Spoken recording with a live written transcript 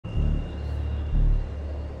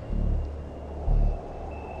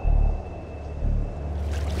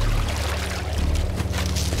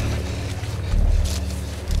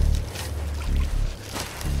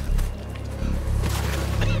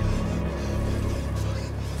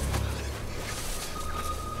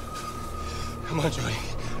Come on, Jody.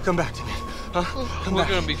 Come back to me. Huh? Come We're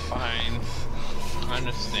back. gonna be fine. I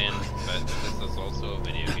understand that this is also a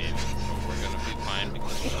video game, so we're gonna be fine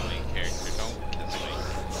because of the main character. Don't kiss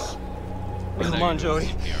me. Come on,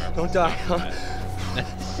 Jody. Don't die, huh?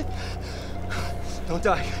 Don't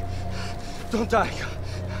die. Don't die.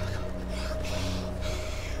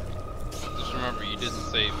 Just remember, you didn't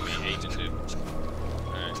save me, Agent Dude.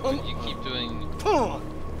 Alright, but you keep doing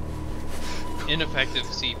ineffective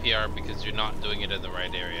CPR because you're not doing it in the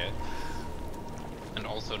right area. And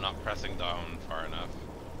also not pressing down far enough.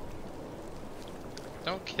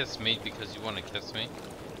 Don't kiss me because you want to kiss me.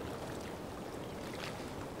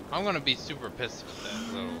 I'm gonna be super pissed with that,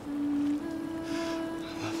 so...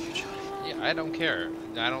 I love you, Jody. Yeah, I don't care.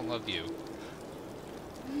 I don't love you.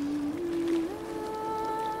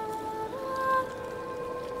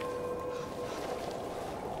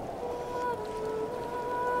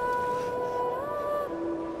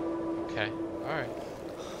 Okay, alright.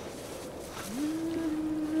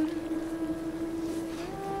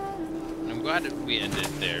 I'm glad that we ended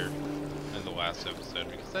there in the last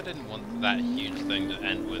episode because I didn't want that huge thing to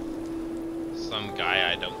end with some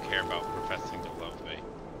guy I don't care about professing to love me.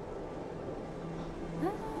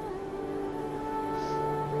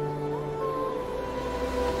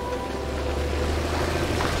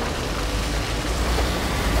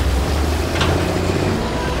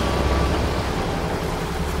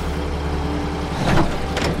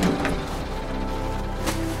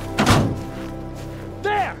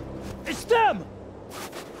 There! It's them!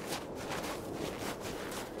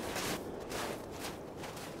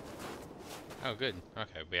 Oh, good.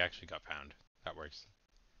 Okay, we actually got found. That works.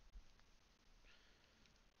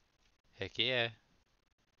 Heck yeah.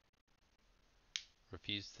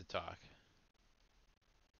 Refuse to talk.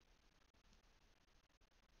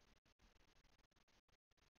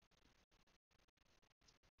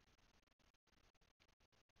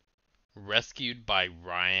 Rescued by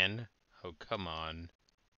Ryan? Oh, come on.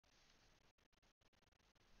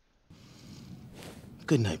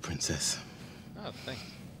 Good night, Princess. Oh, thanks.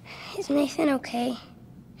 Is Nathan okay?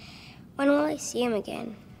 When will I see him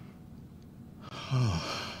again?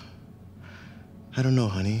 Oh. I don't know,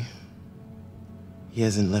 honey. He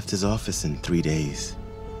hasn't left his office in 3 days.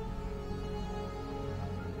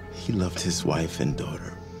 He loved his wife and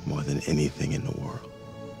daughter more than anything in the world.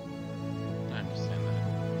 I understand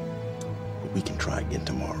that. But we can try again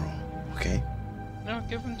tomorrow, okay? No,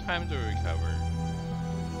 give him time to recover.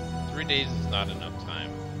 3 days is not enough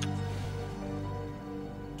time.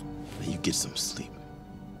 Let you get some sleep.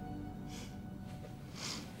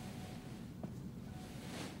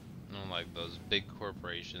 Like those big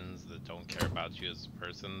corporations that don't care about you as a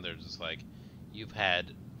person, they're just like, you've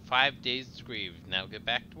had 5 days to grieve, now get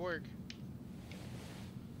back to work.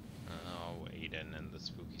 Oh, Aiden and the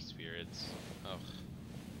spooky spirits. Ugh.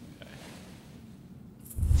 Okay.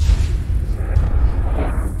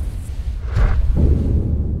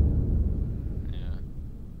 Yeah.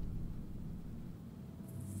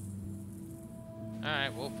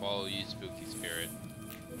 Alright, we'll follow you, spooky spirit.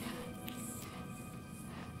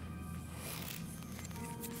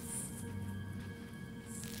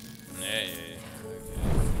 Yeah.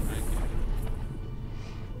 Okay.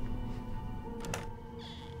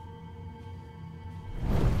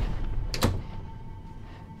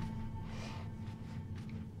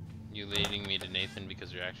 You leading me to Nathan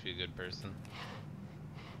because you're actually a good person?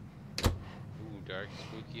 Ooh, dark,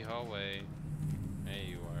 spooky hallway. There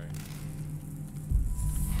you are.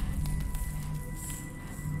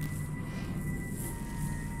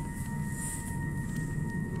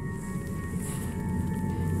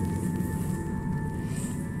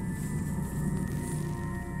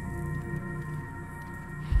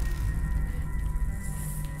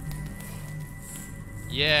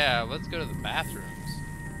 Yeah, let's go to the bathrooms.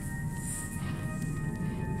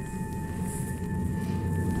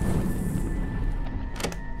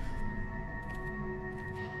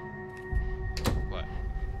 What?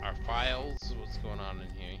 Our files? What's going on in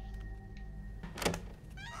here?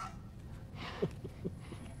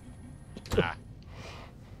 Ah.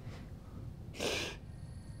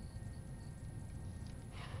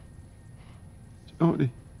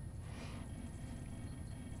 Jody.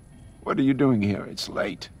 What are you doing here? It's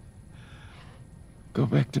late. Go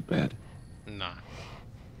back to bed. Nah.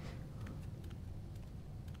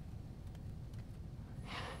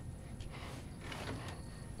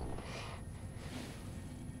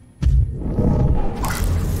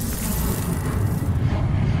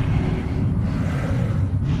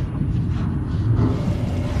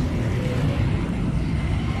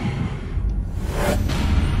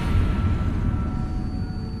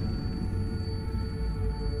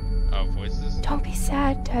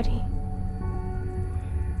 sad, Daddy.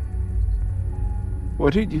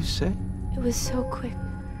 What did you say? It was so quick.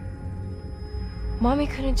 Mommy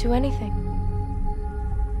couldn't do anything.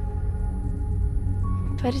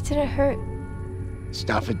 But it didn't hurt.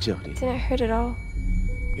 Stop it, Jody. It didn't hurt at all.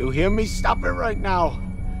 You hear me? Stop it right now.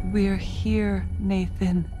 We're here,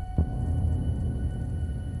 Nathan.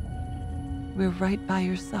 We're right by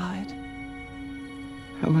your side.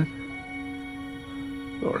 Helen.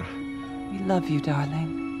 Laura. We love you,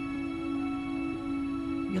 darling.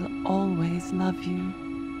 We'll always love you.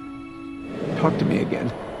 Talk to me again.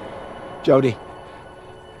 Jody.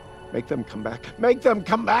 Make them come back. Make them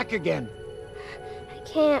come back again. I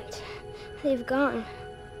can't. They've gone.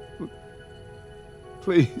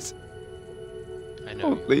 Please. I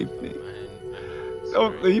know. Don't leave me. I know.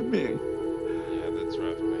 Don't leave me. Yeah, that's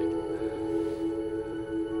rough, mate.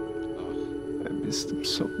 Oh, I miss them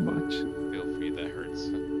so much. feel free, that hurts.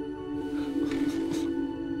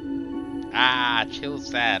 Ah, chill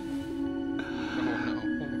sad. Oh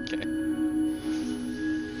no, okay.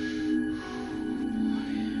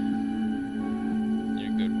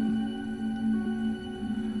 You're a good one.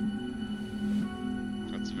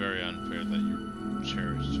 It's very unfair that your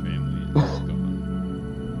cherished family is gone.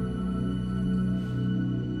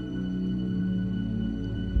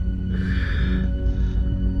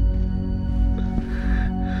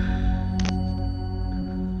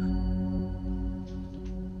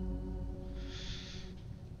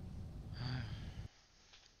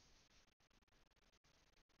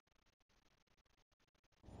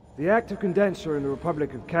 The active condenser in the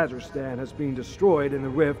Republic of Kazakhstan has been destroyed and the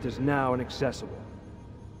rift is now inaccessible.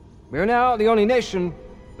 We are now the only nation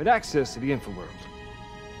with access to the Infraworld.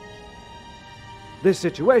 This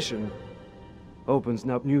situation opens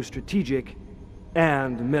up new strategic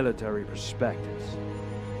and military perspectives.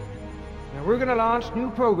 Now we're gonna launch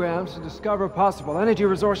new programs to discover possible energy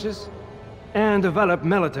resources and develop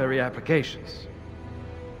military applications.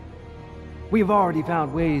 We've already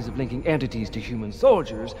found ways of linking entities to human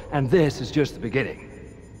soldiers, and this is just the beginning.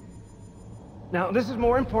 Now, this is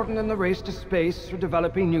more important than the race to space for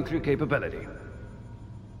developing nuclear capability.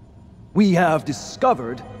 We have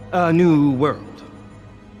discovered a new world.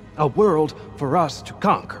 A world for us to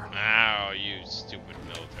conquer. Ow, you stupid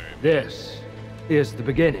military. This is the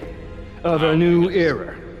beginning of a new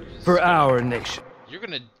era for our nation. You're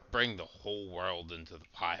gonna bring the whole world into the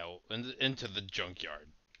pile, into the junkyard.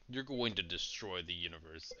 You're going to destroy the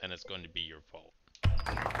universe, and it's going to be your fault.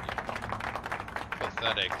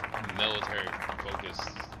 Pathetic, military-focused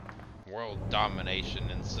world domination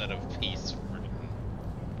instead of peace.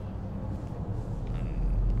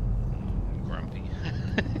 Grumpy.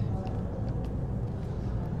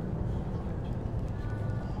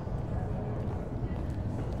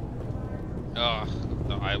 Ugh,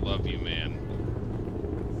 the I love you man.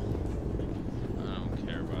 I don't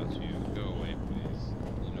care about you. Go away, please.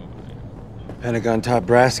 You know what I am. Pentagon top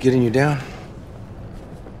brass getting you down?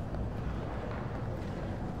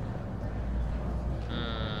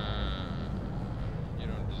 You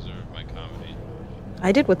don't deserve my comedy.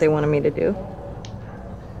 I did what they wanted me to do.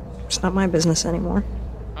 It's not my business anymore.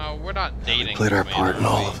 Oh, we're not dating. We played our man, part in are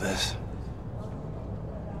all we? of this.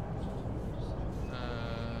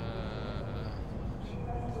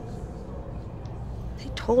 They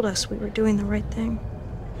told us we were doing the right thing.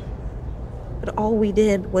 But all we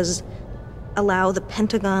did was allow the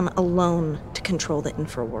Pentagon alone to control the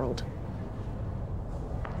infraworld.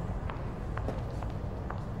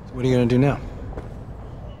 So what are you gonna do now?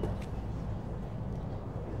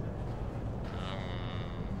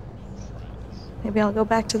 Maybe I'll go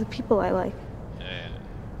back to the people I like. Yeah.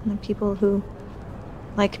 And the people who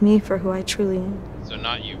like me for who I truly am. So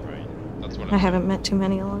not you, Ryan. That's what I haven't met too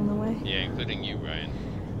many along the way. Yeah, including you, Ryan.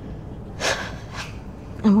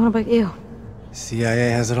 And what about you? CIA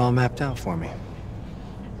has it all mapped out for me.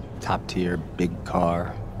 Top tier, big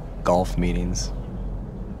car, golf meetings.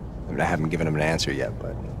 I mean, I haven't given him an answer yet,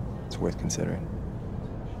 but it's worth considering.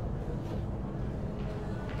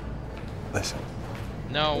 Listen,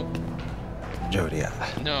 No. Jody,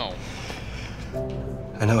 No.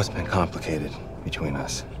 I know it's been complicated between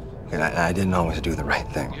us. And I didn't always do the right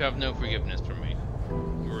thing. You have no forgiveness for me.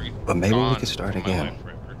 You were But maybe we gone could start from my again. life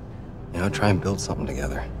forever. You know, try and build something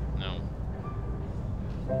together. No.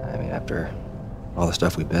 I mean, after all the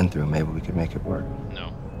stuff we've been through, maybe we could make it work.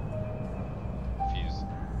 No. Refuse.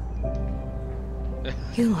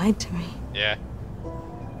 You lied to me. Yeah.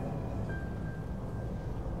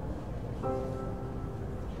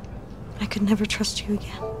 I could never trust you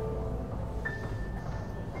again.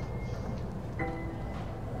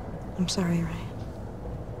 I'm sorry, Ryan.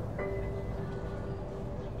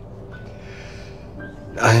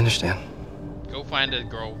 I understand. Go find a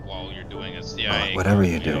girl while you're doing a CIA. Whatever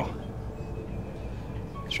you do,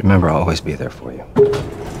 just remember I'll always be there for you.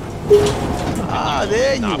 Ah,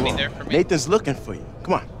 there you Not be are. there for me? Nathan's looking for you.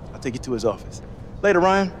 Come on, I'll take you to his office. Later,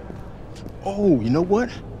 Ryan. Oh, you know what?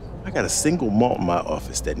 I got a single malt in my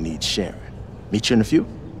office that needs sharing. Meet you in a few?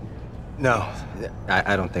 No,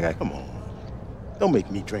 I don't think I can. Come on. Don't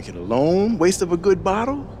make me drink it alone. Waste of a good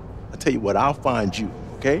bottle. I'll tell you what, I'll find you,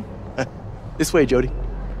 okay? This way, Jody.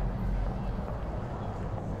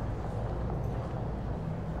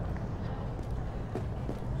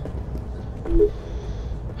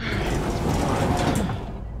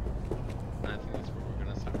 I think that's where we're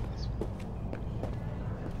gonna start with this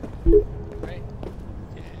one. Right?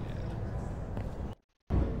 Yeah.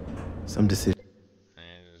 Some decision.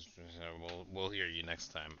 We'll hear you next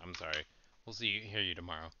time. I'm sorry. We'll hear you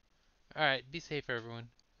tomorrow. Alright, be safe everyone.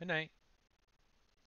 Good night.